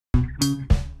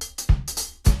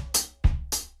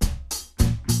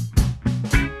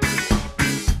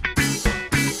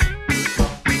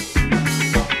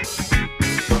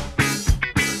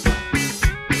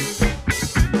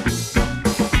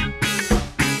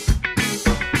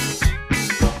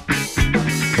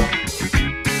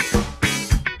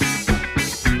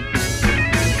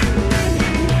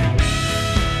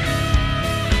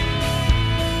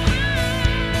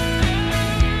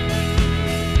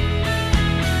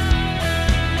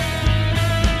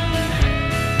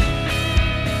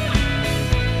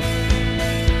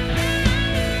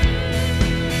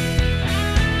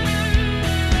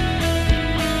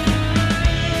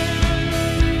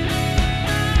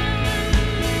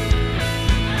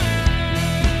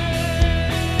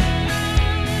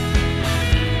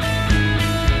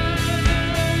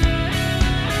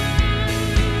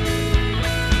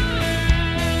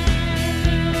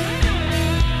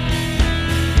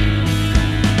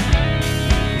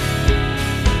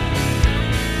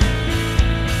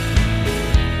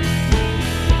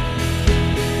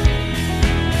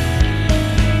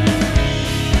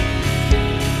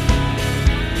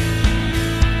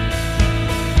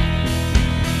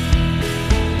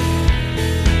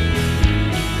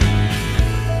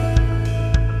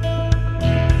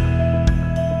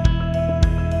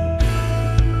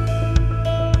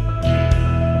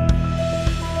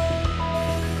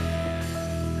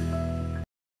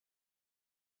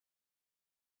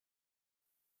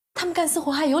他们干私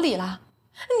活还有理了？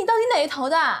你到底哪一头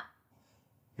的？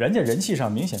人家人气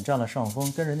上明显占了上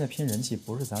风，跟人家拼人气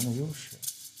不是咱的优势。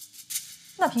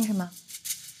那凭什么？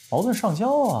矛盾上交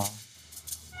啊！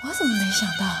我怎么没想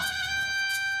到，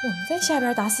我们在下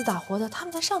边打死打活的，他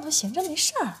们在上头闲着没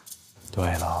事儿。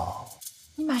对了，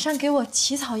你马上给我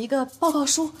起草一个报告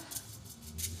书，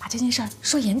把这件事儿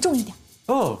说严重一点。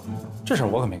哦，这事儿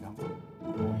我可没干过。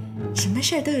什么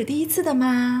事儿都有第一次的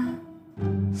嘛，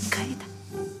可以的。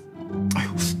哎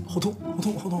呦，好痛，好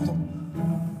痛，好痛，好痛！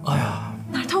哎呀，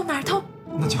哪儿痛哪儿痛？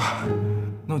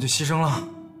那我就牺牲了。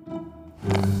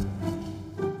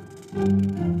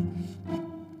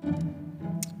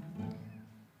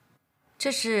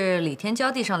这是李天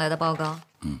骄递上来的报告。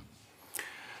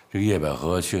这个叶百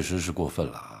合确实是过分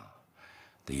了啊，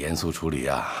得严肃处理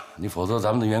啊！你否则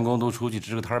咱们的员工都出去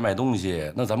支个摊卖东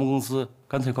西，那咱们公司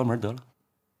干脆关门得了。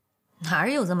哪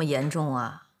有这么严重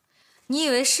啊？你以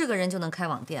为是个人就能开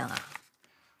网店啊？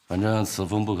反正此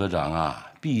风不可长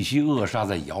啊，必须扼杀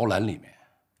在摇篮里面。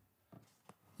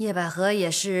叶百合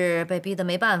也是被逼得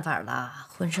没办法了，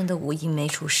浑身的武艺没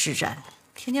处施展，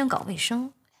天天搞卫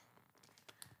生，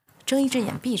睁一只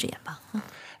眼闭一只眼吧。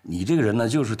你这个人呢，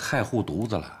就是太护犊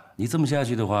子了。你这么下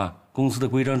去的话，公司的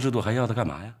规章制度还要他干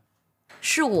嘛呀？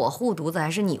是我护犊子还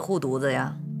是你护犊子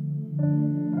呀？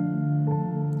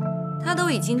他都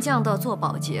已经降到做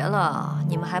保洁了，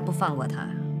你们还不放过他？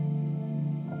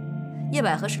叶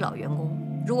百合是老员工，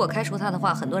如果开除他的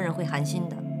话，很多人会寒心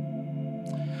的。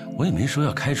我也没说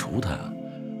要开除他，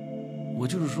我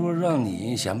就是说让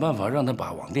你想办法让他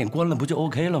把网店关了，不就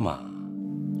OK 了吗？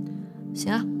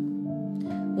行啊，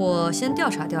我先调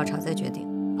查调查再决定。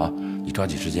好，你抓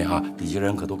紧时间啊，底下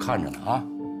人可都看着呢啊。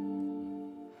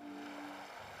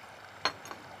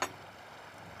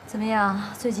怎么样？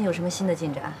最近有什么新的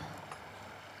进展？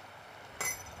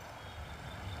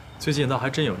最近倒还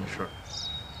真有一事儿，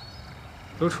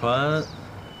都传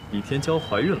李天骄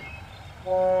怀孕了。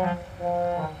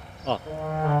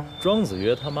啊，庄子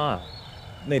约他妈啊，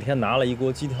那天拿了一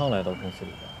锅鸡汤来到公司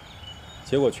里边，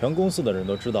结果全公司的人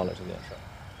都知道了这件事儿。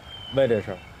为这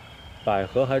事儿，百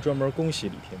合还专门恭喜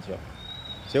李天骄，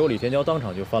结果李天骄当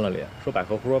场就翻了脸，说百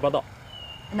合胡说八道。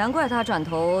难怪他转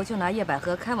头就拿叶百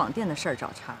合开网店的事儿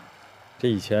找茬。这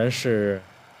以前是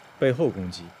背后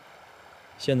攻击，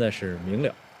现在是明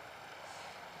了。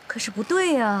可是不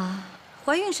对呀，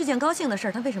怀孕是件高兴的事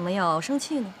儿，他为什么要生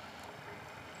气呢？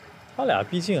他俩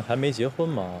毕竟还没结婚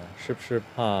嘛，是不是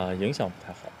怕影响不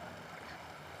太好？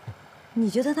你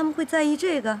觉得他们会在意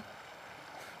这个？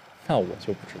那我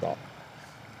就不知道了。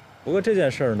不过这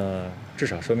件事儿呢，至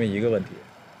少说明一个问题：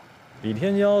李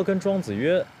天骄跟庄子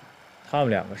约，他们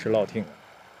两个是落听的，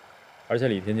而且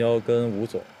李天骄跟吴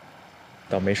总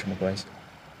倒没什么关系。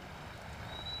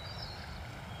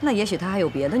那也许他还有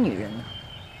别的女人呢。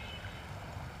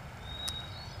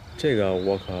这个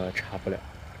我可查不了。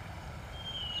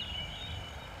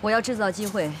我要制造机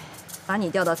会，把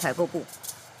你调到采购部，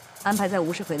安排在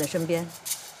吴世奎的身边。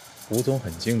吴总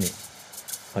很精明，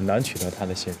很难取得他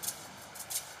的信任。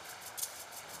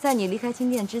在你离开金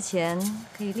店之前，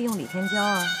可以利用李天骄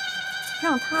啊，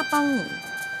让他帮你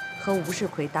和吴世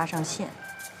奎搭上线，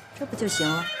这不就行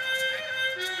了？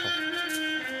好，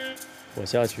我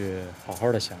下去好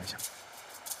好的想一想。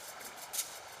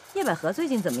叶百合最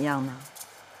近怎么样呢？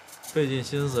费尽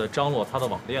心思张罗他的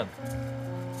网店呢。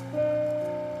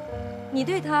你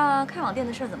对他开网店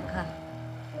的事怎么看？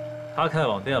他开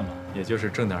网店嘛，也就是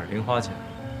挣点零花钱。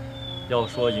要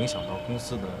说影响到公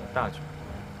司的大局，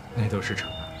那都是扯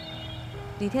淡。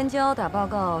李天骄打报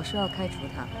告说要开除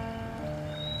他。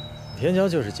李天骄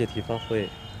就是借题发挥。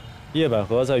叶百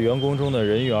合在员工中的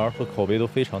人缘和口碑都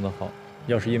非常的好，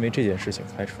要是因为这件事情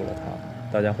开除了他，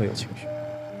大家会有情绪。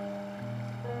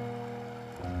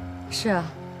是啊，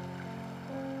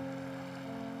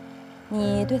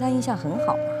你对他印象很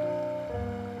好吧？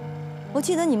我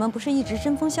记得你们不是一直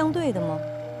针锋相对的吗？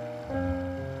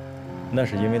那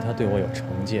是因为他对我有成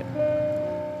见。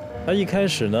他一开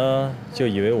始呢就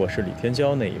以为我是李天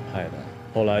骄那一派的，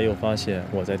后来又发现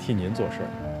我在替您做事，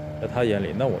在他眼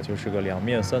里，那我就是个两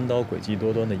面三刀、诡计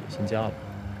多端的野心家了。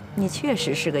你确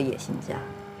实是个野心家。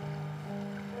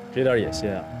这点野心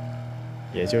啊，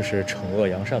也就是惩恶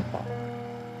扬善罢了。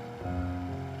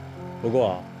不过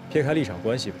啊，撇开立场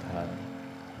关系不谈，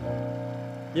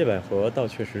叶百合倒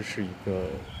确实是一个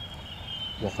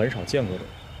我很少见过的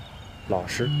人，老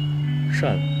实、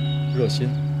善、热心，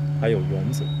还有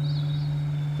原则。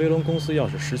飞龙公司要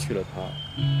是失去了他，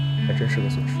还真是个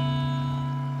损失。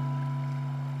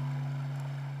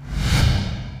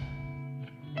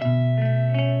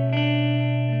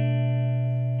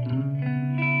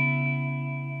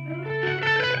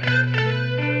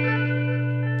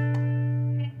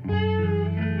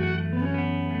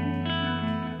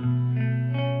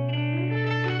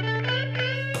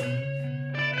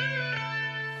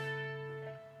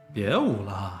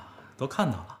都看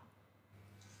到了。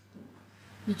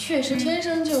你确实天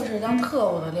生就是当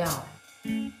特务的料。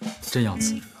真要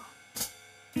辞职啊？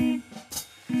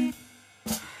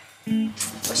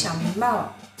我想明白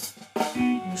了，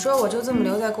你说我就这么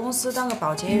留在公司当个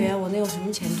保洁员，我能有什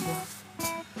么前途啊？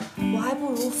我还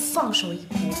不如放手一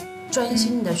搏，专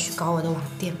心的去搞我的网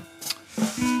店。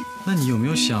那你有没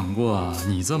有想过，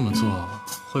你这么做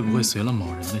会不会随了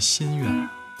某人的心愿？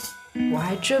我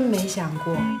还真没想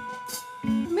过，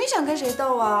没想跟谁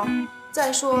斗啊。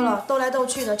再说了，斗来斗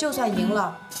去的，就算赢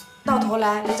了，到头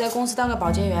来留在公司当个保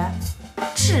洁员，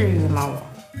至于吗我？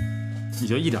你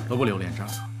就一点都不留恋这儿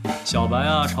啊？小白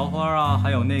啊，潮花啊，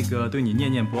还有那个对你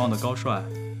念念不忘的高帅。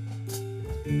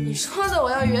你说的我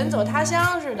要远走他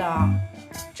乡似的，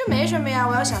这没什么呀。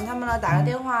我要想他们了，打个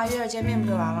电话约着见面不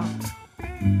就完了？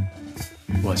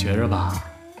我觉着吧，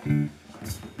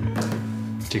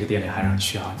这个店里还是很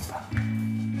需要你的。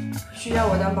需要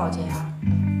我当保洁啊？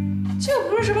这又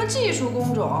不是什么技术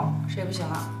工种，谁不行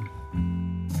啊？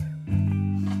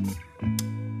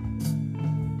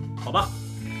好吧，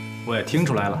我也听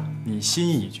出来了，你心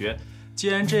意已决。既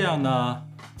然这样呢，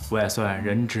我也算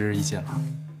仁至义尽了。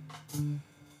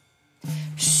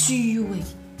虚伪，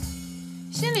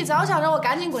心里早想着我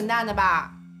赶紧滚蛋的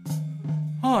吧？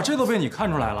哦，这都被你看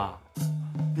出来了。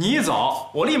你一走，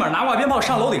我立马拿挂鞭炮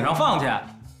上楼顶上放去。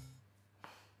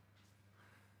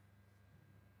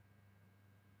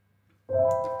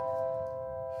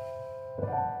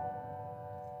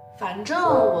反正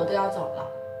我都要走了，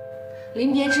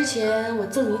临别之前我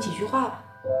赠你几句话吧。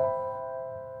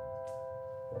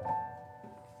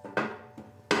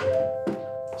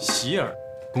洗耳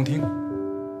恭听。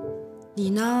你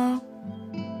呢，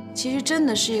其实真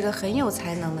的是一个很有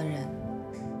才能的人，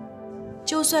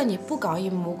就算你不搞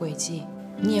阴谋诡计，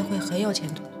你也会很有前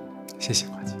途。谢谢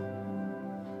夸奖。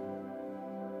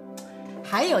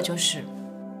还有就是，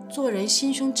做人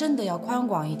心胸真的要宽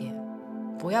广一点，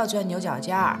不要钻牛角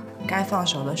尖儿，该放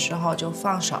手的时候就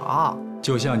放手。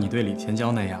就像你对李天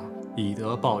骄那样，以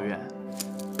德报怨，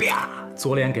啪，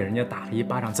左脸给人家打了一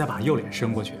巴掌，再把右脸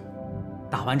伸过去，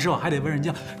打完之后还得问人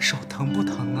家手疼不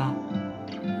疼啊？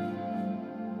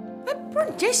哎，不是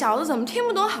你这小子怎么听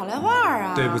不懂好赖话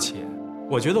啊？对不起，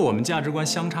我觉得我们价值观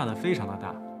相差的非常的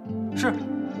大。是，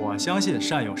我相信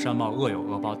善有善报，恶有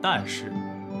恶报，但是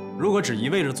如果只一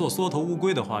味着做缩头乌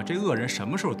龟的话，这恶人什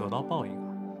么时候得到报应啊？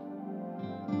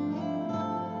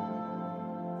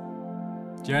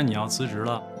既然你要辞职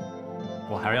了，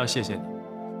我还是要谢谢你。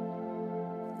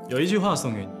有一句话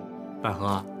送给你，百合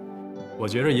啊，我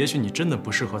觉着也许你真的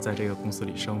不适合在这个公司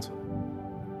里生存。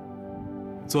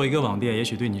做一个网店，也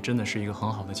许对你真的是一个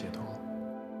很好的解脱。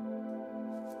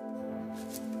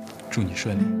祝你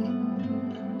顺利。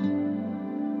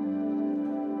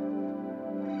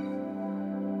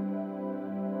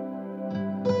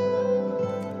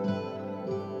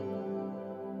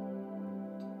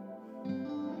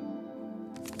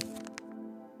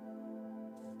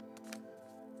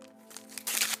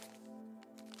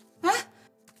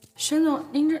沈总，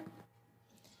您这……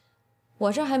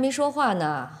我这还没说话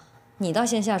呢，你倒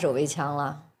先下手为强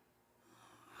了。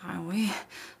哎，我也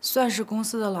算是公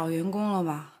司的老员工了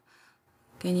吧，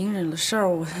给您惹了事儿，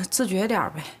我自觉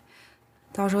点呗。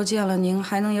到时候见了您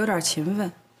还能有点情分。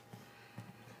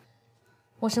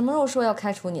我什么时候说要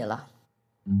开除你了？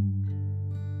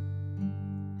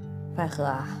百合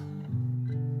啊，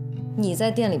你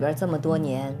在店里边这么多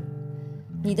年，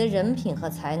你的人品和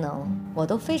才能我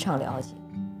都非常了解。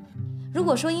如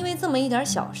果说因为这么一点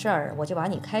小事儿我就把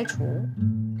你开除，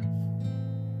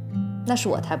那是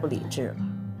我太不理智了。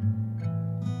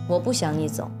我不想你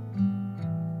走。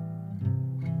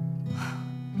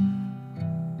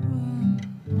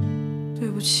对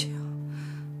不起啊，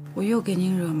我又给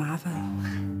您惹麻烦了。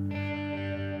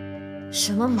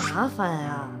什么麻烦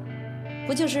啊？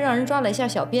不就是让人抓了一下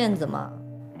小辫子吗？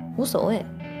无所谓。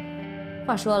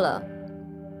话说了，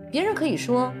别人可以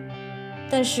说，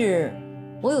但是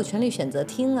我有权利选择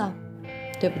听啊，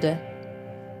对不对？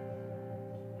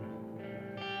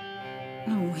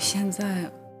那我现在，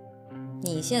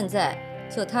你现在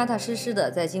就踏踏实实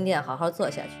的在金店好好做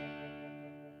下去。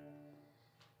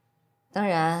当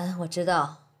然，我知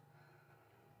道，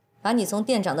把你从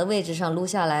店长的位置上撸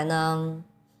下来呢，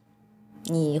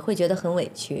你会觉得很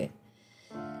委屈。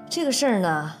这个事儿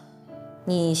呢，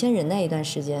你先忍耐一段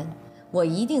时间，我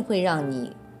一定会让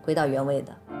你回到原位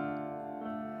的。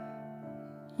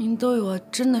您对我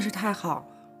真的是太好了。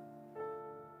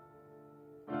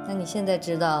那你现在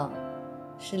知道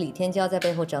是李天骄在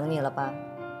背后整你了吧？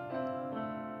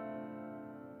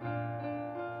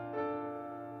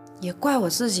也怪我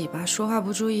自己吧，说话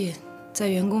不注意，在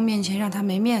员工面前让他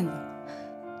没面子。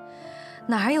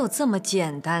哪有这么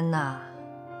简单呐？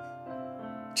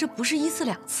这不是1次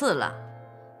2次了，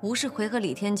吴世奎和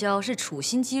李天骄是处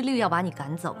心积虑要把你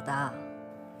赶走的。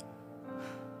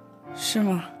是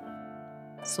吗？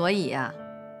所以呀，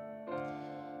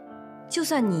就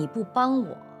算你不帮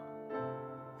我，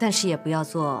但是也不要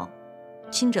做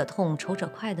亲者痛仇者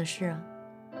快的事啊。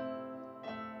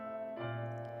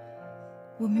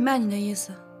我明白你的意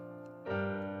思，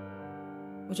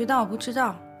我就当我不知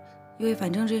道，因为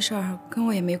反正这事儿跟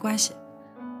我也没关系，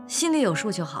心里有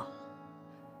数就好。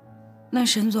那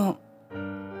沈总，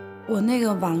我那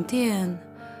个网店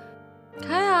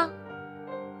开啊，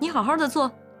你好好的做，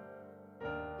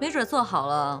没准做好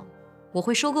了，我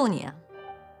会收购你啊。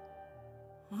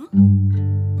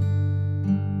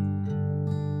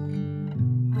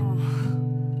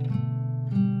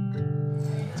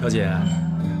小姐，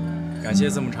感谢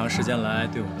这么长时间来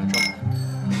对我的照顾。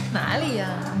哪里呀？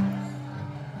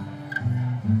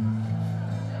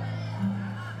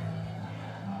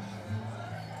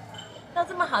到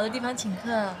这么好的地方请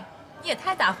客，你也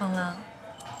太大方了。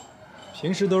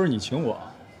平时都是你请我，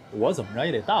我怎么着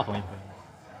也得大方一回。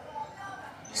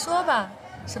说吧，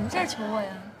什么事儿求我呀？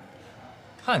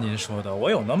看您说的，我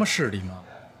有那么势利吗？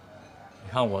你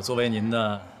看我作为您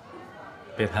的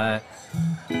备胎，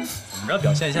怎么着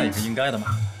表现一下也是应该的嘛。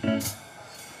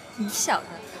你小子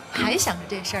还想着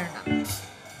这事儿呢？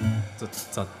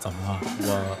怎么了？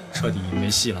我彻底没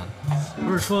戏了。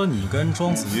不是说你跟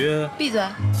庄子约？闭嘴！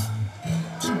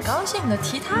挺高兴的，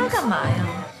提他干嘛呀？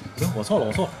行，我错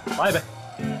了，罚一杯。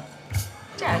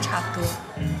这还差不多。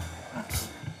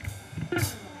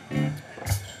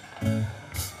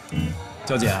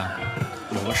娇姐，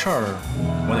有个事儿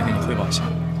我得跟你汇报一下。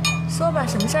说吧，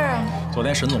什么事儿啊？昨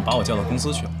天沈总把我叫到公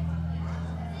司去了。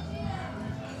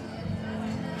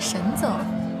沈总，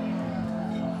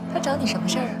他找你什么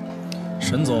事儿啊？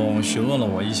沈总询问了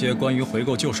我一些关于回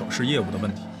购旧首饰业务的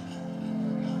问题。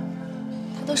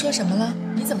他都说什么了？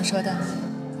你怎么说的？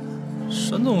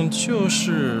沈总就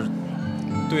是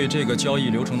对这个交易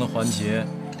流程的环节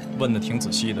问的挺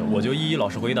仔细的，我就一一老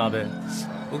实回答呗。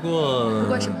不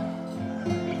过什么？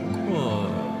不过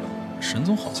沈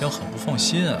总好像很不放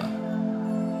心啊。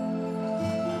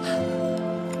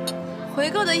回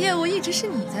购的业务一直是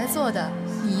你在做的，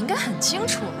你应该很清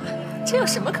楚啊，这有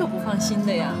什么可不放心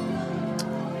的呀？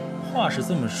话是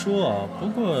这么说啊，不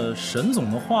过沈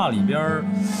总的话里边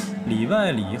里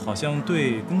外里好像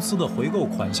对公司的回购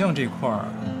款项这块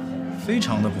非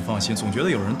常的不放心，总觉得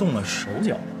有人动了手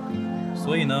脚。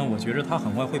所以呢，我觉着他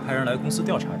很快会派人来公司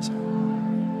调查一下。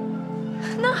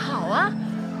那好啊，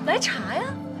来查呀，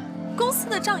公司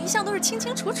的账一向都是清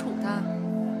清楚楚的。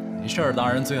没事儿，当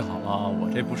然最好了，我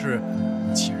这不是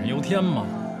杞人忧天吗？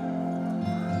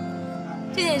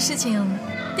这件事情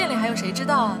店里还有谁知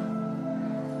道啊？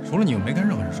除了你，我没跟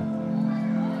任何人说。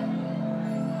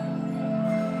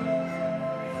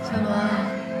小罗，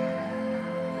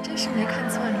我真是没看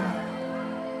错你。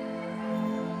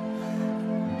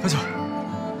喝酒。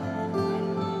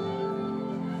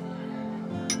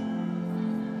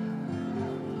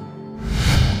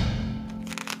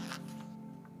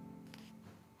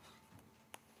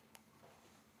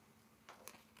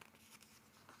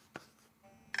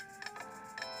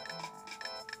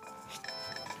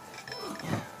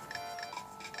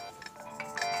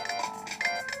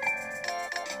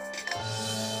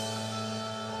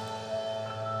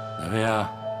哪位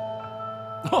啊？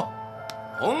哦，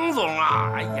洪总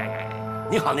啊！哎呀呀，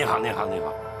你好，你好，你好，你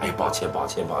好！哎，抱歉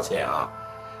啊，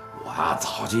我啊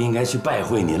早就应该去拜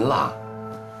会您了。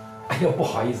哎呦，不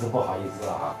好意思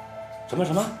啊！什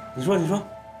么？你说？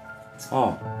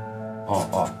哦，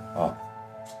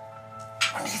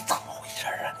你怎么回事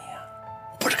啊你？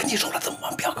我不是跟你说了这么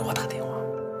晚不要给我打电话？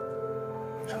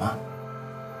什么？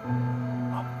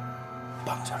啊，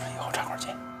半个小时以后茶馆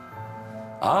见。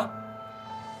啊？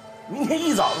明天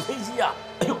一早的飞机啊！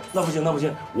哎呦，那不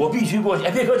行，我必须过去。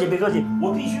哎，别客气，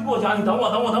我必须过去啊！你等我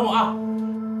啊！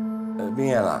冰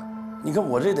燕啊，你看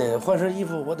我这得换身衣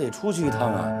服，我得出去一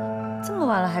趟啊。这么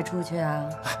晚了还出去啊？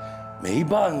哎，没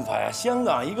办法呀，香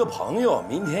港一个朋友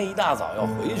明天一大早要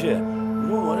回去，你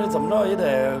说我这怎么着也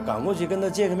得赶过去跟他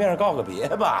见个面，告个别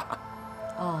吧。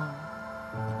哦，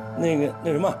那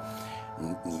什么，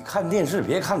你看电视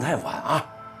别看太晚啊，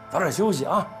早点休息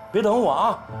啊，别等我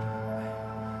啊。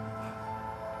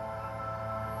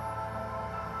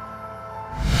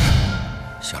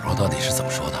小罗到底是怎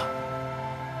么说的？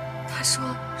他说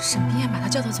沈冰燕把他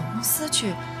叫到总公司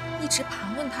去，一直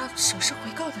盘问他首饰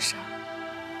回购的事儿。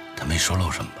他没说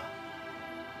漏什么吧？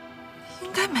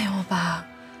应该没有吧。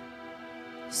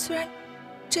虽然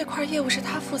这块业务是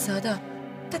他负责的，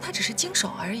但他只是经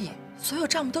手而已，所有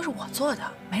账目都是我做的，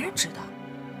没人知道。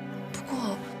不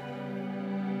过，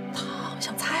他好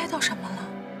像猜到什么了。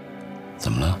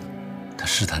怎么了？他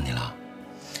试探你了？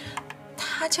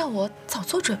他叫我早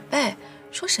做准备，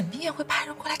说沈冰燕会派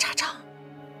人过来查账。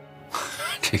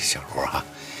这个小罗啊，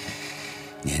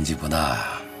年纪不大，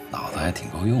脑子还挺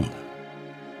够用的。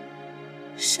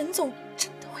沈总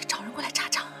真的会找人过来查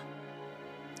账啊？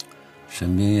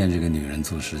沈冰燕这个女人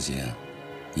做事情，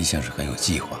一向是很有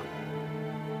计划。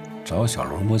找小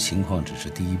罗摸情况只是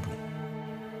第一步，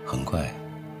很快，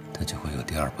她就会有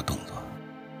第二步动作。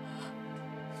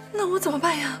那我怎么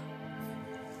办呀？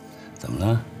怎么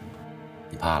了？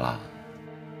你怕了？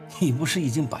你不是已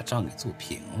经把账给做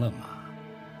平了吗？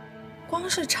光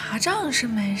是查账是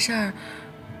没事儿，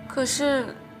可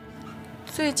是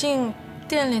最近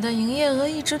店里的营业额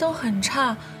一直都很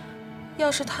差，要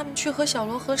是他们去和小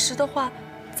罗核实的话，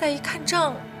再一看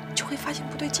账就会发现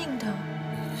不对劲的。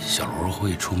小罗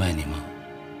会出卖你吗？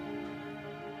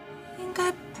应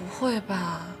该不会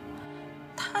吧？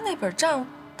他那本账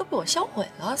都被我销毁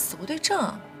了，死无对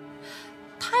证。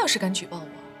他要是敢举报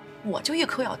我，我就一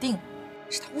口咬定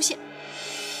是他诬陷。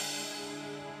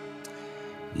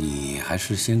你还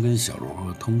是先跟小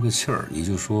罗通个气儿，你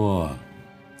就说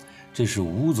这是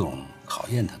吴总考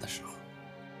验他的时候。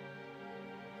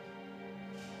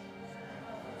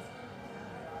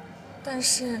但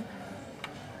是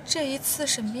这一次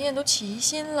沈冰燕都起疑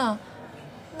心了，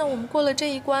那我们过了这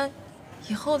一关，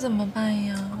以后怎么办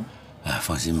呀？哎，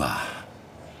放心吧，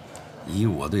以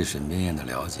我对沈冰燕的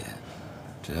了解，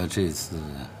只要这次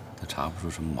他查不出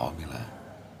什么毛病来，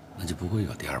那就不会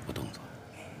有第二步动作，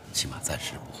起码暂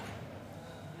时不会。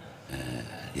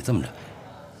你这么着，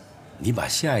你把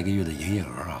下一个月的营业额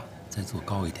啊再做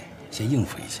高一点，先应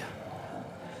付一下。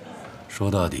说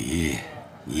到底，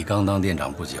你刚当店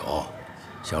长不久，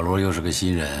小罗又是个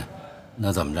新人，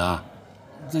那怎么着，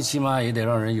最起码也得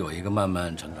让人有一个慢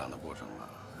慢成长的过程吧。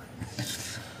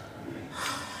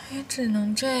也只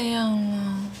能这样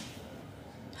了。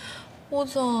吴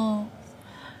总，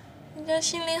人家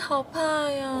心里好怕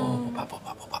呀。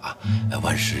不怕啊！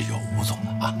万事有吴总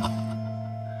的啊。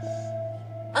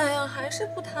哎呀，还是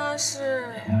不踏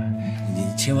实。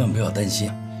你千万不要担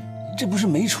心，这不是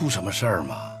没出什么事儿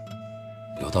吗？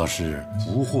有道是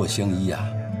福祸相依啊。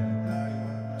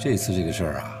这次这个事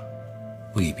儿啊，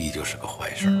未必就是个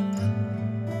坏事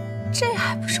儿。这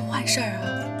还不是坏事儿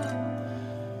啊？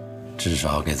至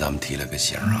少给咱们提了个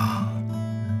醒啊。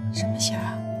什么醒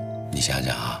啊？你想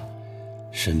想啊，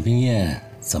沈冰燕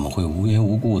怎么会无缘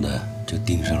无故的就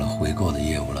盯上了回购的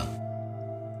业务了？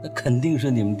那肯定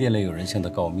是你们店里有人向她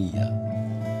告密呀。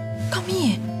告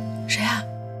密？谁啊？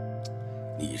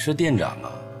你是店长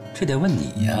啊，这得问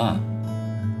你呀。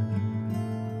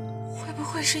会不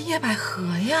会是叶百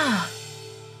合呀？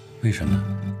为什么？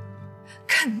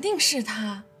肯定是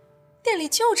他，店里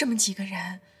就这么几个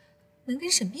人，能跟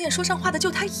沈冰燕说上话的就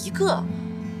他一个，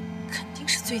肯定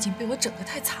是最近被我整得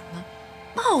太惨了，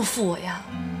报复我呀。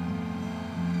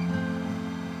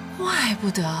怪不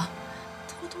得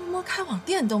偷偷摸开网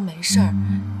店都没事儿，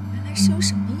原来是有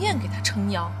沈冰燕给他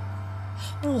撑腰。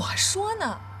我说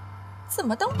呢，怎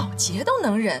么当保洁都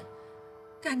能忍，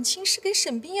感情是给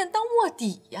沈冰燕当卧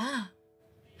底呀。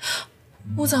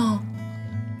吴总，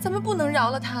咱们不能饶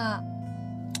了他。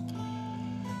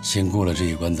先过了这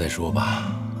一关再说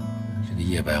吧。这个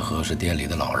叶百合是店里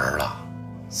的老人了，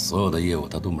所有的业务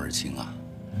他都门清啊。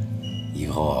以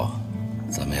后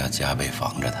咱们要加倍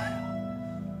防着他呀。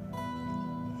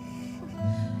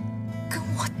跟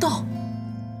我斗，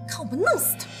看我们弄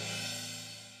死他！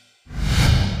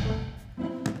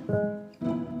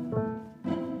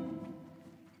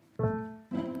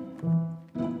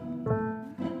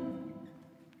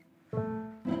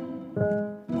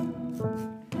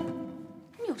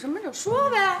你有什么就说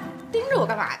呗，盯着我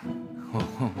干嘛呀？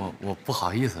我不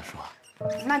好意思说。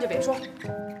那就别说。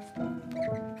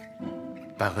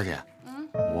百合姐，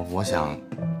我想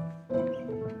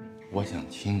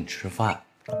请你吃饭。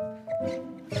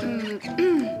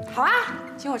好啊，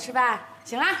请我吃饭，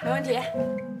行啊，没问题。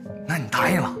那你答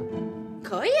应了？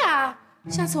可以啊，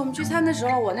下次我们聚餐的时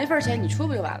候，我那份钱你出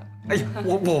不就完了？哎呀，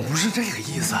我不是这个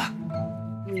意思。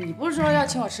你不是说要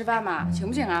请我吃饭吗？请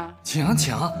不请啊？请，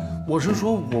我是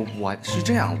说我是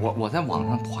这样，我在网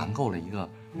上团购了一个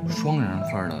双人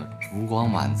份的烛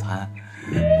光晚餐，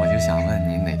我就想问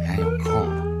你哪天有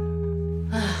空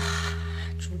呢？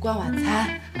烛光晚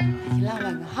餐，挺浪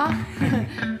漫的哈。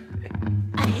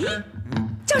哎，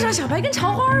叫上小白跟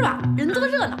茶花吧，人多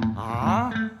热闹啊！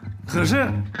可是，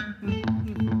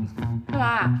干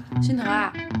嘛？心疼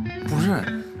啊？不是，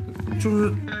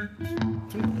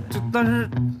但是，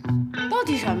到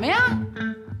底什么呀？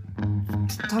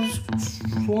它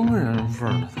双人份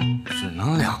的，它只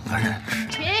能2个人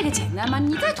吃。这个简单嘛，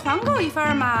你再团购1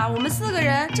份嘛，我们4个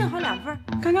人正好2份，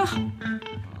刚刚好。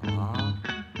啊！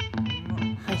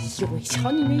哎呦喂，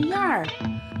瞧你那样儿，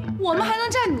我们还能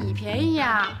占你便宜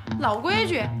呀？老规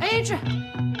矩 ，AA 制。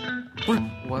不是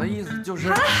我的意思就是，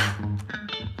好了，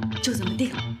就这么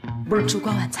定了。不是烛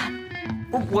光晚餐。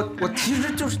不是我其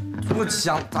实就是我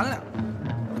想咱俩。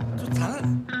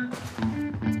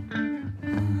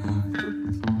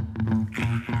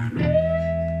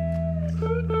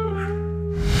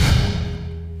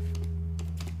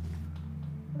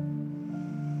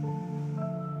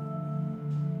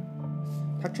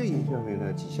他这一认为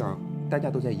呢，几项单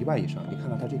价都在1万以上。你看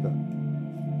看他这个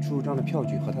出入账的票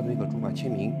据和他的那个主管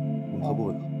签名，你们合不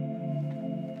吻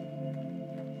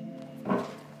合？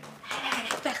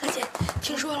百合姐，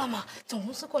听说了吗？总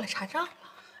公司过来查账了。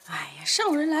哎呀，上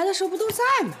午人来的时候不都在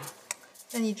吗？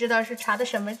那你知道是查的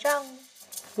什么账吗？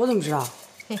我怎么知道？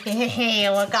嘿嘿嘿嘿，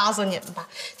我告诉你们吧，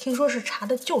听说是查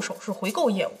的旧首饰回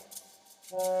购业务。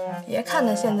别看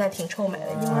他现在挺臭美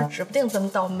的，一会儿指不定怎么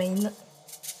倒霉呢。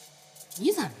你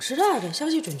怎么知道的？消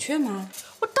息准确吗？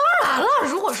我当然了，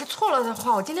如果是错了的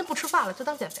话，我今天不吃饭了，就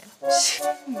当减肥了。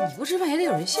你不吃饭也得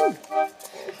有人信你。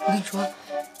我跟你说，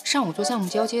上午做项目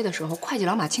交接的时候，会计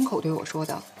老马亲口对我说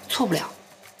的，错不了。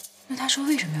那他说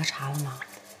为什么要查了吗？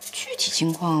具体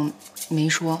情况没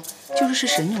说，就是是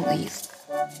沈总的意思。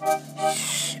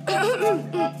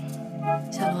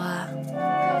小罗啊，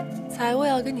财务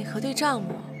要跟你核对账目。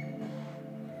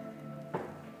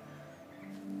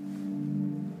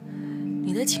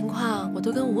你的情况我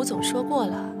都跟吴总说过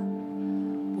了，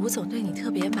吴总对你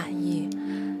特别满意，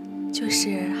就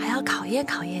是还要考验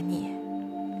考验你。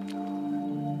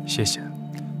谢谢，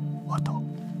我懂。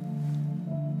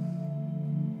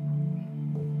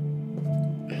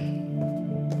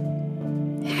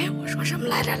哎，我说什么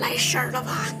来着？来事儿了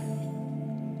吧？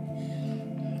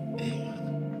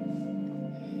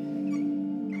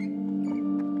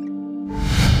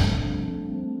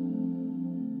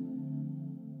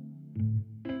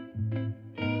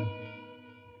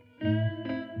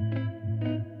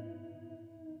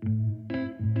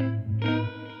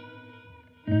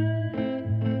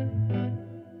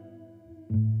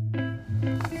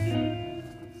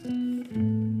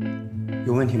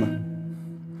有问题吗？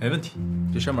没问题，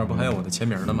这上面不还有我的签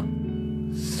名的吗？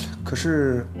可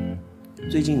是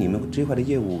最近你们这块的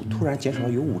业务突然减少了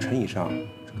有50%以上，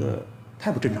这个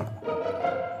太不正常了吧？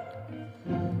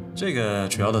这个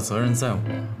主要的责任在我，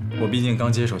我毕竟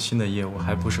刚接手新的业务，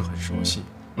还不是很熟悉。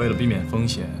为了避免风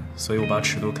险，所以我把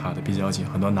尺度卡得比较紧，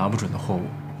很多拿不准的货物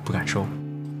不敢收。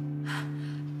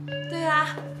对啊，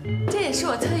这也是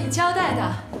我特意交代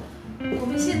的。我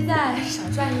们现在少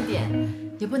赚一点，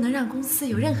也不能让公司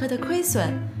有任何的亏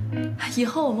损。以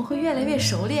后我们会越来越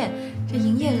熟练，这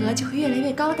营业额就会越来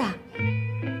越高的。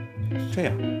这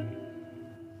样，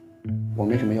我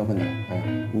没什么要问的了。哎，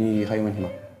你还有问题吗？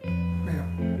没有。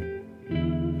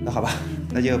那好吧，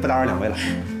那就不打扰2位了，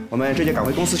我们直接赶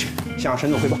回公司去，向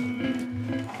沈总汇报。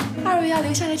2位要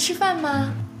留下来吃饭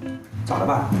吗？早了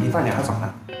吧，离饭点还早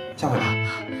呢，下回吧。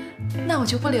那我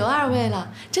就不留2位了，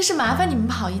真是麻烦你们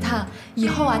跑一趟。以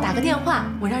后啊，打个电话，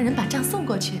我让人把账送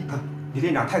过去。李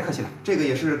店长太客气了，这个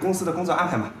也是公司的工作安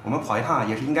排嘛，我们跑一趟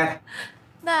也是应该的。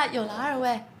那有了2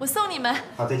位，我送你们。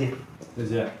好，再见。再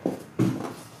见。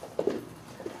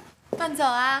慢走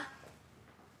啊，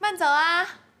慢走啊。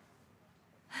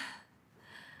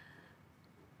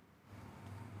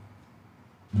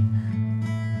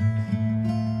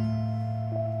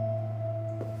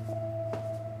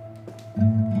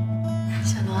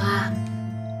小罗啊，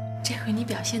这回你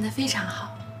表现得非常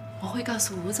好，我会告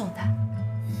诉吴总的。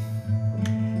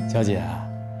娇姐，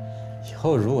以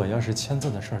后如果要是签字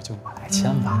的事儿，就我来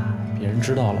签吧，别人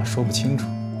知道了说不清楚。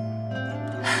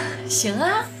行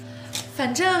啊，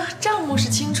反正账目是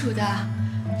清楚的，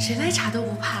谁来查都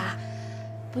不怕。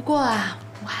不过啊，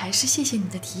我还是谢谢你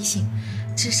的提醒，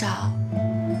至少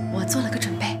我做了个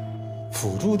准备。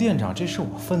辅助店长，这是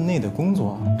我分内的工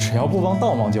作，只要不帮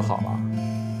倒忙就好了。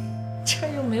这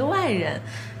儿又没外人，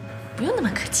不用那么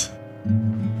客气。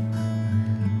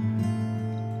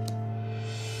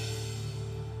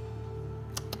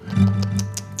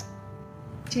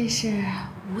这是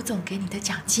吴总给你的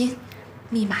奖金，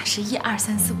密码是1、2、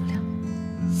3、4、5、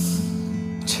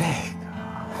6。这个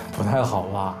不太好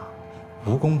吧？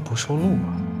无功不受禄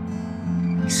啊。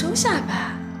收下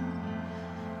吧，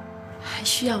还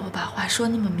需要我把话说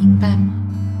那么明白吗？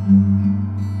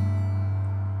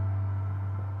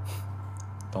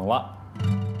懂了，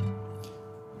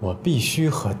我必须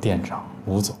和店长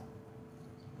吴总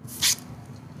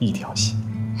一条心。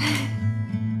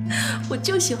我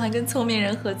就喜欢跟聪明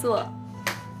人合作。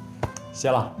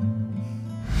谢了。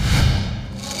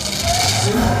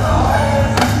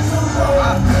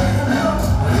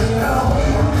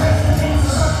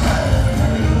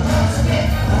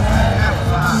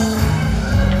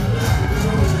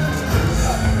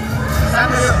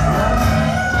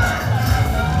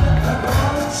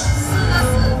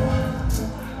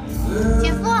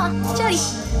姐夫，这里。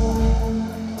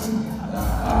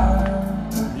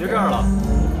别这儿了。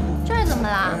这儿怎么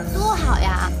啦？多好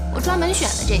呀！我专门选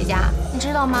的这家，你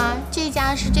知道吗？这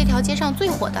家是这条街上最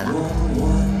火的了。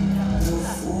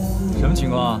什么情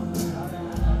况啊？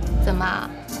怎么，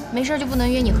没事就不能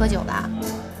约你喝酒啦？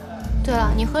对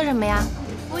了，你喝什么呀？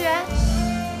服务员，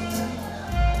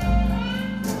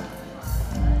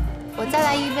我再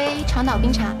来一杯长岛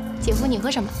冰茶。姐夫，你喝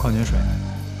什么？矿泉水。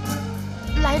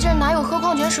来这儿哪有喝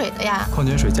矿泉水的呀？矿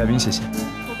泉水加冰，谢谢。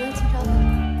我跟青烧粉。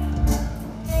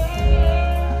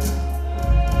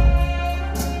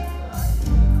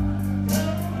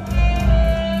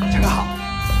强哥好，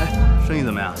哎，生意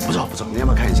怎么样？不错不错，你要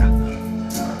不要看一下？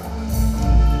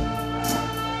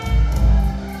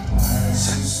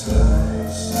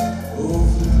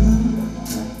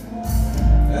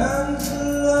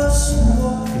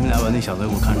你们俩把那小子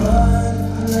给我看住了。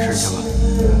是强哥。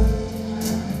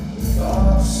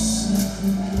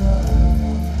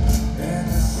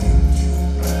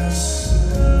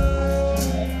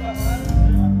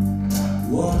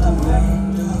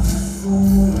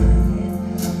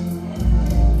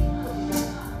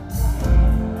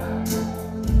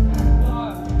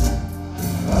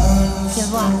姐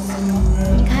夫，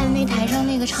你看那台上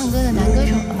那个唱歌的男歌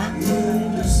手了吗？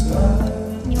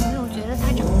你有没有觉得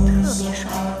他长得特别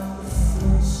帅呀？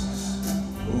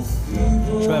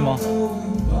帅吗？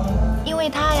因为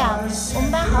他呀，我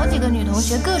们班好几个女同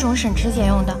学各种省吃俭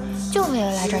用的，就为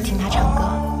了来这儿听他唱歌。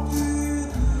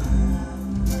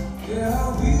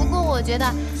不过我觉得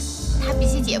他比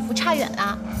起姐夫差远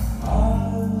了。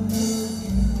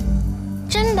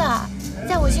真的，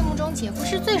在我心目中，姐夫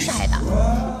是最帅的。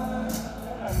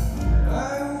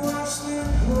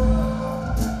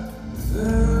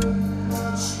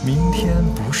明天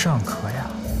不上课呀？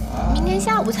明天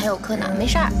下午才有课呢，没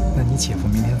事儿。那你姐夫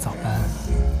明天早班？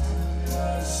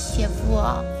姐夫，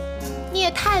你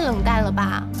也太冷淡了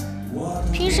吧！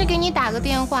平时给你打个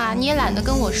电话，你也懒得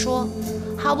跟我说，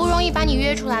好不容易把你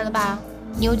约出来了吧，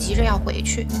你又急着要回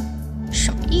去，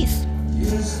什么意思？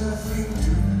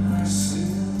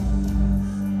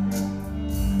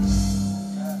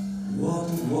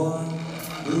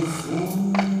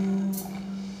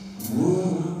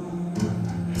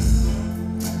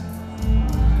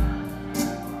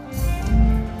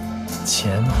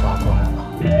钱花光了吗？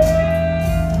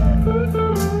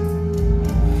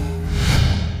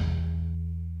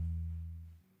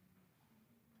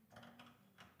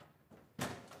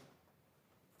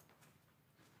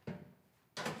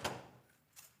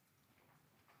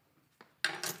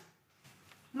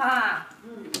妈，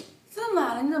这么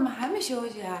晚了，你怎么还没休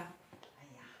息啊？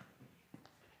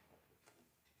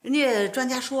人家专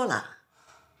家说了，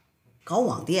搞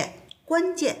网店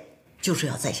关键就是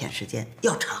要在线时间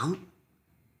要长。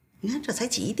你看这才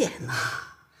几点呢？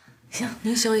行，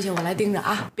您休息去，我来盯着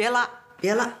啊。别了，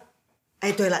别了。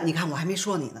哎，对了，你看我还没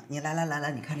说你呢，你来，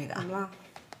你看这个啊。怎么了？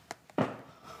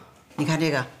你看这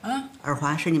个啊，耳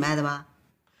环是你卖的吧？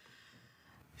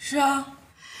是啊。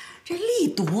这粒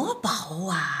多薄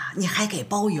啊！你还给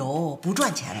包邮，不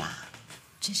赚钱了？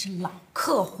这是老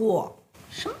客户。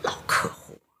什么老客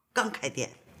户？刚开店，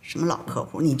什么老客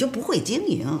户？你就不会经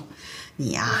营，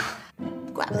你呀，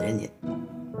怪不得人家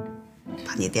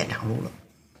把你店长撸了。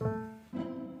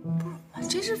我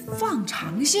这是放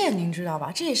长线，您知道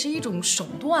吧？这也是一种手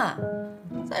段。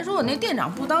再说我那店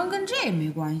长不当，跟这也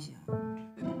没关系啊。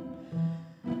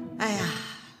哎呀，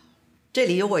这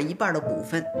里有我一半的股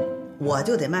份，我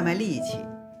就得卖卖力气。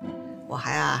我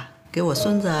还给我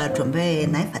孙子准备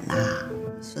奶粉呢。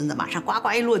孙子马上呱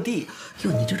呱一落地，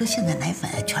哟，你知道现在奶粉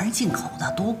全是进口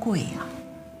的，多贵呀！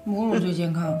母乳最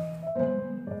健康。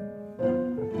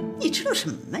你知道什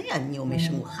么呀？你又没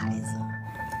生过孩子。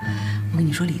我跟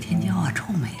你说，李天骄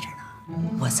臭美着呢，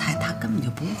我猜他根本就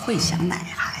不会想奶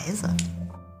孩子。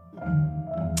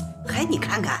哎，你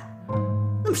看看，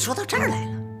那么说到这儿来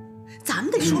了，咱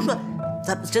们得说说，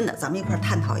咱们一块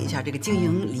探讨一下这个经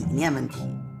营理念问题。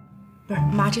不是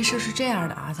妈，这事儿是这样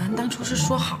的啊，咱当初是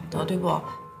说好的，对不？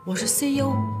我是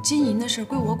CEO， 经营的事儿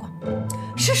归我管。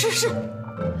是，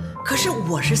可是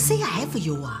我是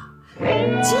CFO 啊，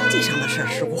经济上的事儿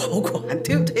是我管，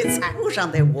对不对？财务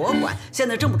上得我管，现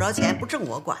在挣不着钱，不挣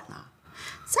我管呢。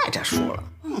再者说了，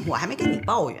我还没跟你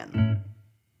抱怨呢，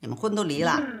你们婚都离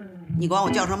了，你管我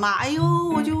叫声妈，哎呦，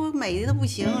我就美的不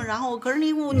行。然后可是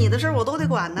你的事儿我都得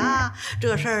管呐，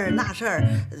这事儿那事儿，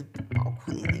包括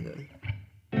你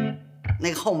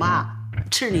那个后妈，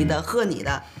吃你的喝你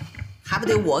的，还不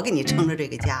得我给你撑着这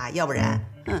个家？要不然，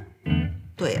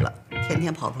对了，天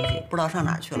天跑出去，不知道上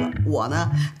哪儿去了。我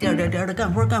呢，颠的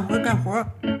干活。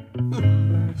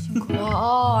辛苦了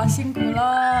哦，辛苦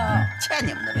了，欠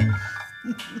你们的呗。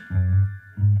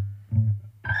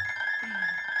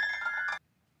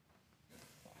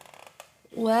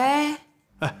喂，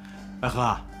哎，百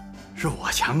合，是我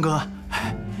强哥。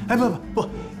哎，不，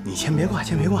你先别挂，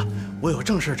我有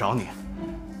正事找你。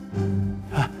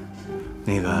啊，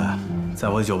那个，在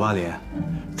我的酒吧里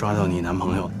抓到你男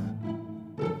朋友了。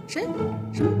谁？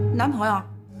什么男朋友？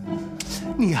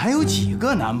你还有几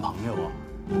个男朋友啊？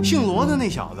姓罗的那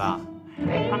小子，他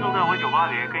正在我酒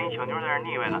吧里跟一小妞在那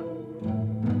腻歪呢。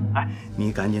哎，你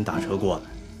赶紧打车过来，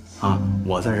啊，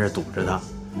我在这堵着他，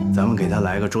咱们给他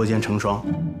来个捉奸成双。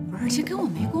不是，这跟我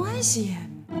没关系。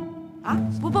啊，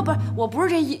不，我不是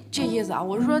这意思啊，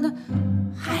我是说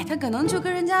他可能就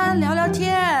跟人家聊聊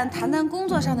天，谈工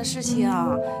作上的事情，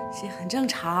这很正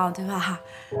常，对吧？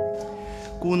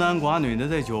孤男寡女的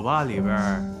在酒吧里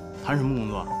边谈什么工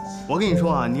作？我跟你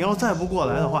说啊，你要再不过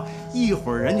来的话，一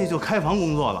会儿人家就开房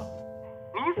工作了。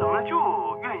你怎么就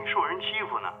愿意受人欺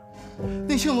负呢？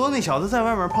那姓罗那小子在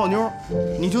外面泡妞，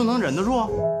你就能忍得住？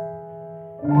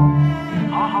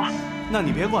好了，那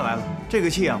你别过来了，这个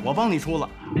气啊，我帮你出了。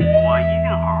我一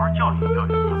定好好教训他。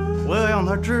我要让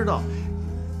他知道，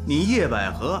你叶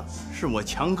百合是我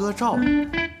强哥罩的。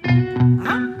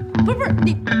啊，不是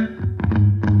你，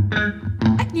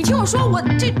哎，你听我说，我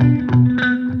这。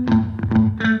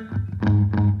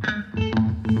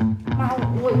妈，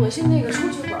我先那个出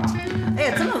去会儿啊。哎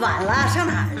呀，这么晚了，上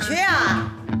哪儿去呀？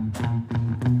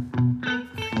跟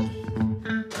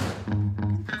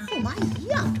他后妈一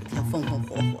样，整天风风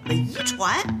火火的，遗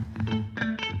传。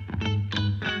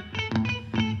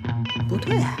不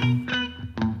对，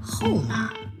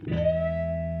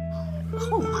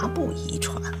后妈不遗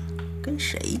传，跟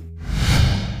谁？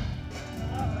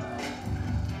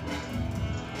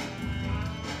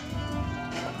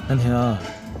安婷，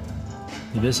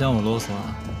你别嫌我啰嗦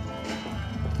啊。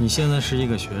你现在是一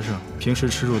个学生，平时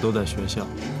吃住都在学校，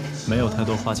没有太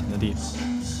多花钱的地方。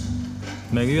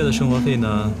每个月的生活费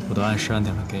呢，我都按时按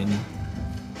点的给你。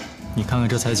你看看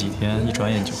这才几天，一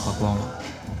转眼就花光了。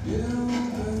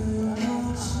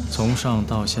从上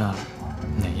到下，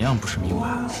哪样不是明白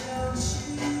啊？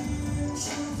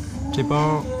这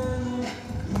包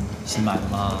新买的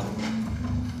吗？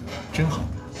真好。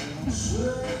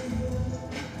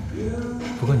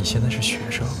不过你现在是学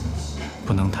生，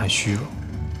不能太虚荣。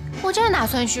我这哪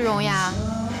算虚荣呀？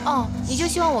哦，你就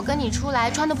希望我跟你出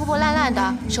来，穿得破破烂烂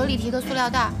的，手里提个塑料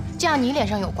袋，这样你脸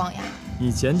上有光呀？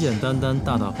你简简单单、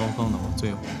大大方方的，我最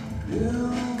有光。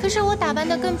可是我打扮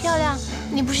得更漂亮，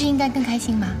你不是应该更开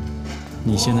心吗？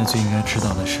你现在最应该知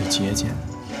道的是节俭。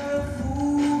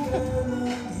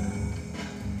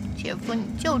姐夫，你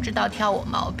就知道挑我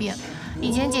毛病。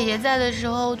以前姐姐在的时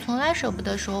候，从来舍不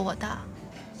得说我的。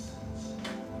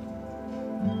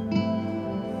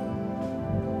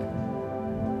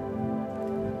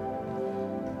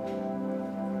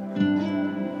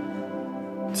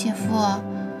姐夫，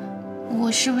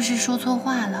我是不是说错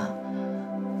话了？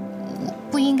我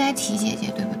不应该提姐姐，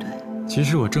对不对？其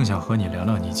实我正想和你聊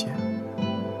聊你姐。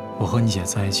我和你姐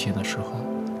在一起的时候，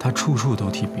她处处都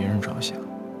替别人着想，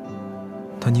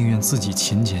她宁愿自己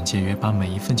勤俭节约，把每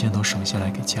一分钱都省下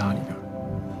来给家里边。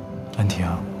安婷，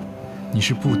你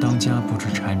是不当家不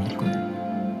知柴米贵，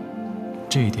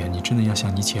这一点你真的要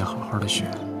向你姐好好的学。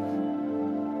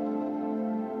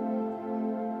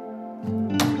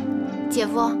姐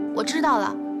夫，我知道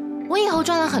了，我以后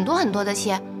赚了很多很多的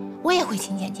钱，我也会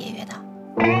勤俭节约的。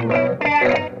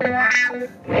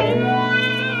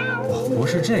我不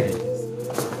是这个意思。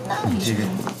那你是？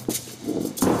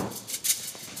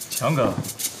强哥，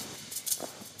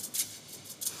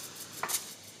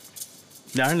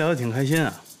俩人聊得挺开心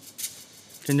啊。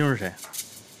这妞是谁？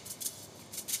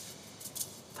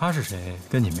她是谁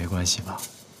跟你没关系吧？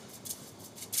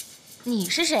你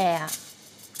是谁呀？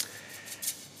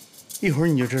一会儿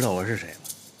你就知道我是谁了。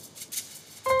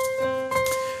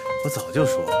我早就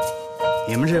说了，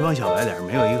你们这帮小白脸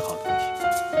没有一个好东西，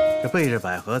这背着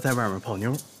百合在外面泡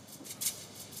妞。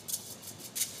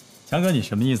强哥，你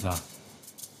什么意思啊？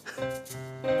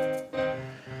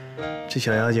这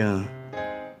小妖精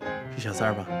是小三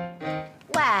儿吧？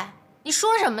喂，你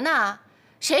说什么呢？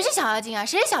谁是小妖精啊？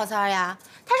谁是小三儿呀？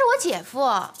他是我姐夫。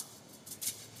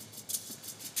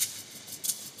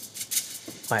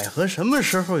百合什么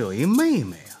时候有一妹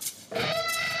妹啊？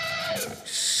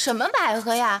什么百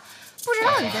合呀？不知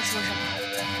道你在说什么。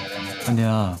安婷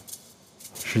啊，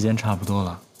时间差不多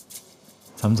了，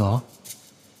咱们走。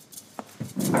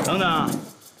等等，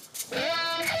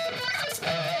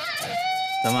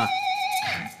怎么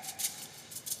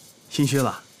心虚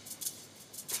了？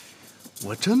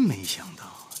我真没想到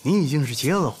你已经是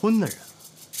结了婚的人了，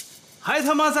还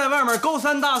他妈在外面勾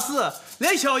三搭四，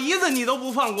连小姨子你都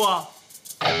不放过。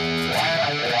张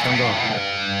哥，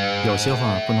有些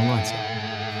话不能乱讲。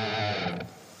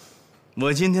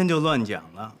我今天就乱讲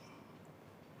了。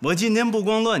我今天不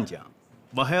光乱讲，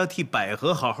我还要替百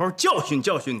合好好教训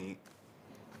教训你。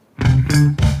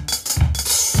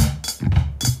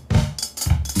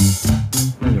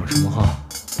那有什么话，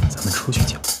咱们出去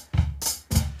讲。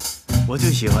我就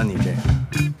喜欢你这样，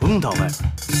不用到外面。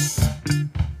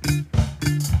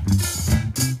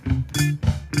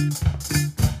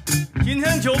今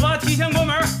天酒吧提前关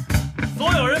门，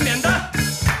所有人免单。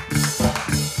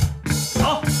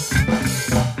走，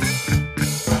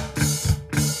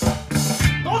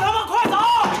都他妈快走！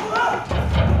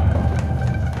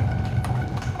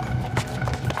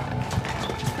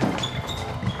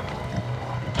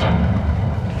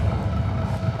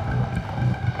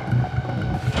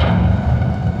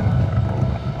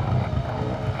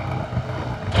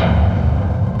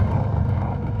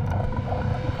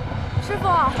师傅，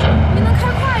您能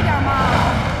开快一点吗？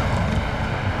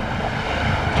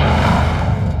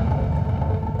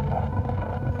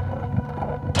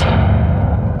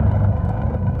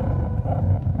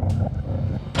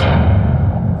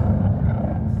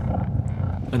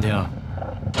安婷，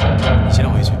你先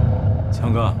回去。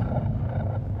强哥，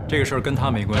这个事儿跟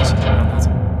他没关系，让他走。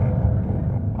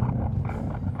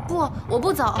不，我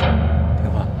不走。听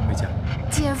话，回家。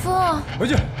姐夫，回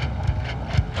去。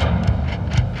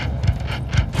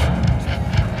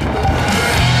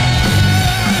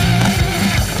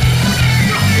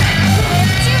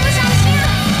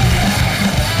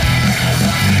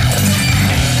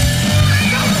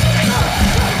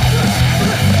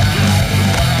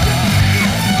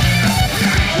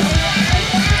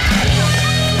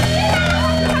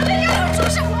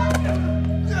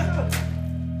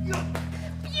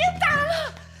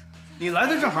你来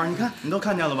的正好，你看，你都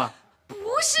看见了吧？不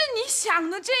是你想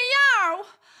的这样，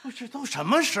不是，都什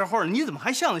么时候了，你怎么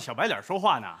还向着小白脸说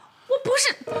话呢？我不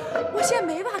是，我现在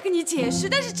没法跟你解释，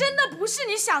但是真的不是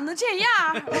你想的这样。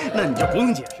那你就不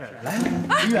用解释了，来，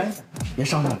离远一点，别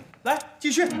伤到你。来，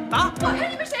继续打。我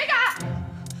看你们谁敢！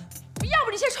要不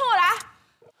你先冲我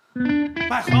来。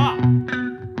百合，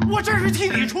我这是替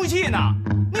你出气呢，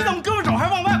你怎么胳膊肘还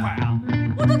往外拐啊？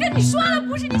我都跟你说了，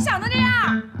不是你想的这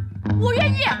样。我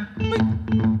愿意。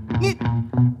你，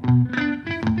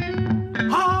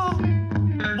好，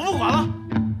我不管了。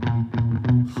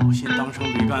好心当成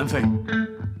驴肝肺，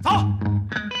走。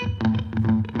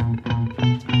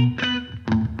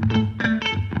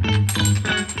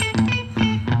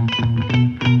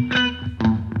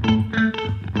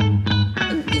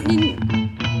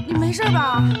你没事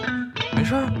吧？没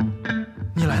事，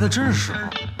你来的真是时候。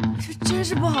真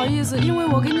是不好意思，因为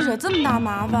我给你惹这么大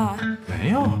麻烦。没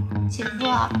有。姐夫，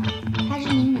她是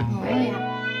你女朋友呀？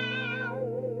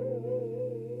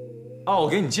哦，我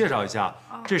给你介绍一下，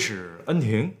这是恩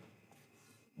婷，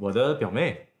我的表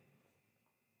妹。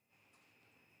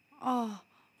哦，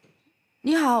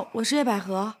你好，我是叶百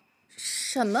合。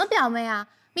什么表妹啊？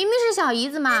明明是小姨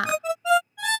子嘛。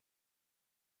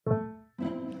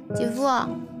姐夫，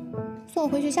送我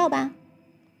回学校吧。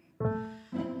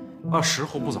啊，时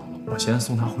候不早了，我先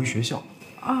送她回学校。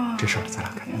啊，这事儿咱俩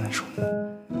改天再说。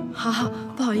好，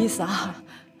不好意思啊。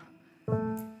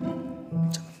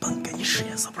这么笨，给你使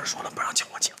眼色，不是说了不让叫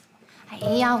我讲。哎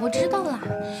呀，我知道了。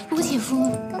不过姐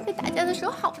夫，刚才打架的时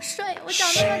候好帅，我长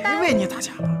那么大。谁为你打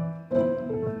架了？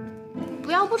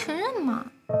不要不承认嘛。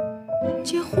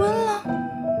结婚了？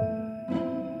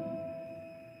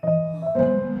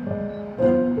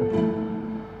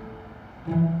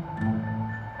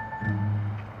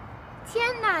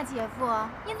天哪，姐夫，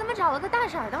你怎么找了个大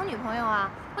婶当女朋友啊？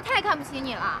我太看不起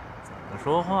你了。怎么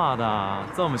说话的？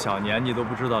这么小年纪都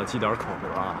不知道积点口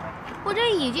德啊？我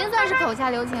这已经算是口下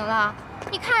留情了。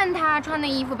你看他穿那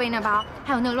衣服、背那包，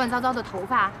还有那乱糟糟的头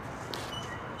发，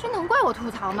这能怪我吐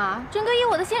槽吗？整个以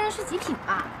我的现任是极品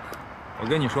吧？我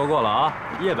跟你说过了啊，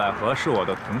叶百合是我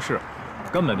的同事，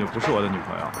根本就不是我的女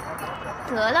朋友。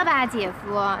得了吧，姐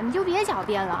夫，你就别狡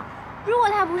辩了。如果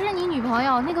她不是你女朋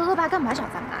友，那个恶霸干嘛找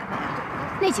咱们麻烦呀？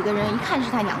那几个人一看是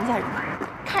他娘家人，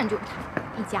看着就是他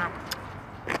一家的。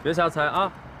别瞎猜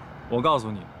啊！我告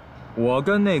诉你，我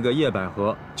跟那个叶百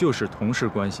合就是同事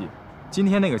关系。今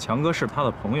天那个强哥是他的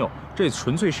朋友，这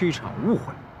纯粹是一场误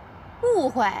会。误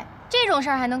会？这种事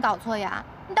儿还能搞错呀？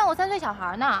你当我3岁小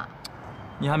孩呢？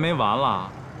你还没完了？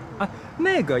哎，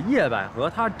那个叶百合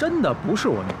她真的不是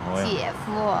我女朋友。姐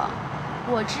夫，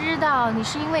我知道你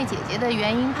是因为姐姐的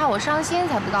原因怕我伤心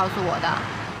才不告诉我的，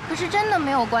可是真的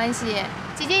没有关系。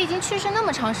姐姐已经去世那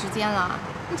么长时间了，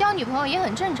你交女朋友也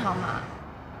很正常嘛。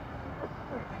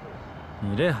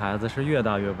你这孩子是越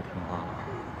大越不听话了。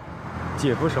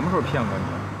姐夫什么时候骗过你？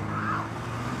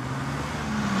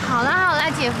好了好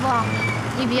了，姐夫，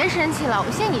你别生气了，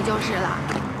我信你就是了。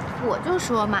我就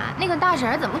说嘛，那个大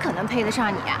婶怎么可能配得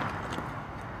上你啊？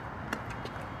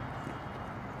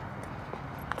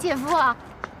姐夫，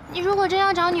你如果真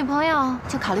要找女朋友，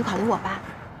就考虑考虑我吧。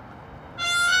你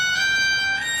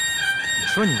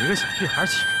说你这个小屁孩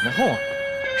起什么哄啊？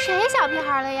谁小屁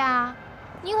孩了呀？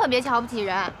你可别瞧不起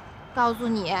人。告诉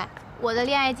你，我的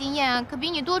恋爱经验可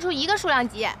比你多出1个数量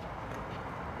级。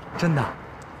真的？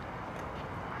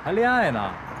还恋爱呢？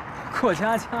过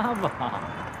家家吧。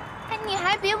哎，你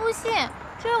还别不信，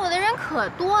追我的人可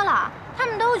多了，他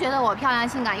们都觉得我漂亮、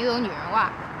性感又有女人味儿，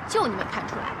就你没看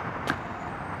出来。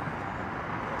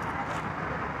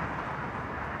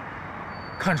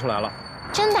看出来了。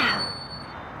真的？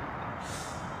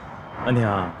安婷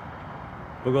啊，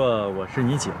不过我是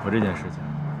你姐夫这件事情，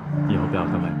以后不要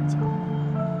跟外人讲。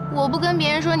我不跟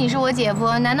别人说你是我姐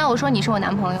夫，难道我说你是我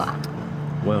男朋友啊？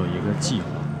我有一个计划，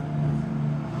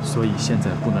所以现在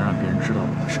不能让别人知道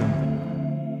我的身份。